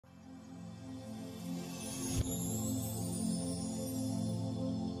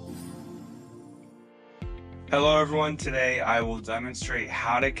Hello everyone, today I will demonstrate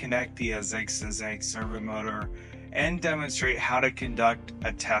how to connect the zig-to-zig servo motor and demonstrate how to conduct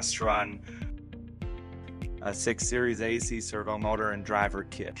a test run. A 6 series AC servo motor and driver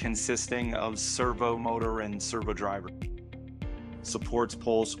kit consisting of servo motor and servo driver. Supports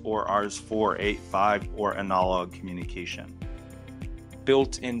pulse or RS-485 or analog communication.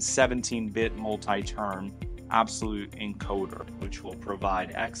 Built-in 17-bit multi-term absolute encoder, which will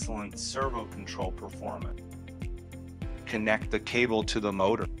provide excellent servo control performance. Connect the cable to the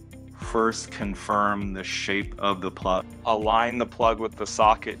motor. First, confirm the shape of the plug. Align the plug with the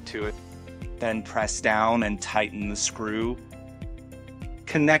socket to it. Then press down and tighten the screw.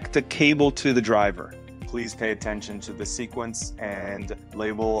 Connect the cable to the driver. Please pay attention to the sequence and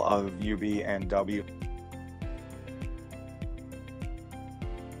label of UB and W.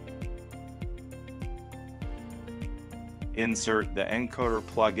 Insert the encoder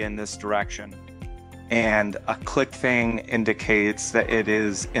plug in this direction, and a click thing indicates that it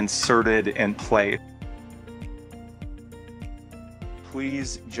is inserted in place.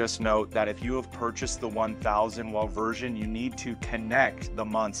 Please just note that if you have purchased the 1000 watt version, you need to connect the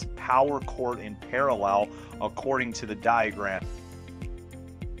month's power cord in parallel according to the diagram.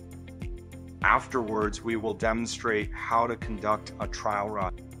 Afterwards, we will demonstrate how to conduct a trial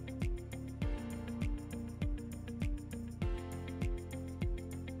run.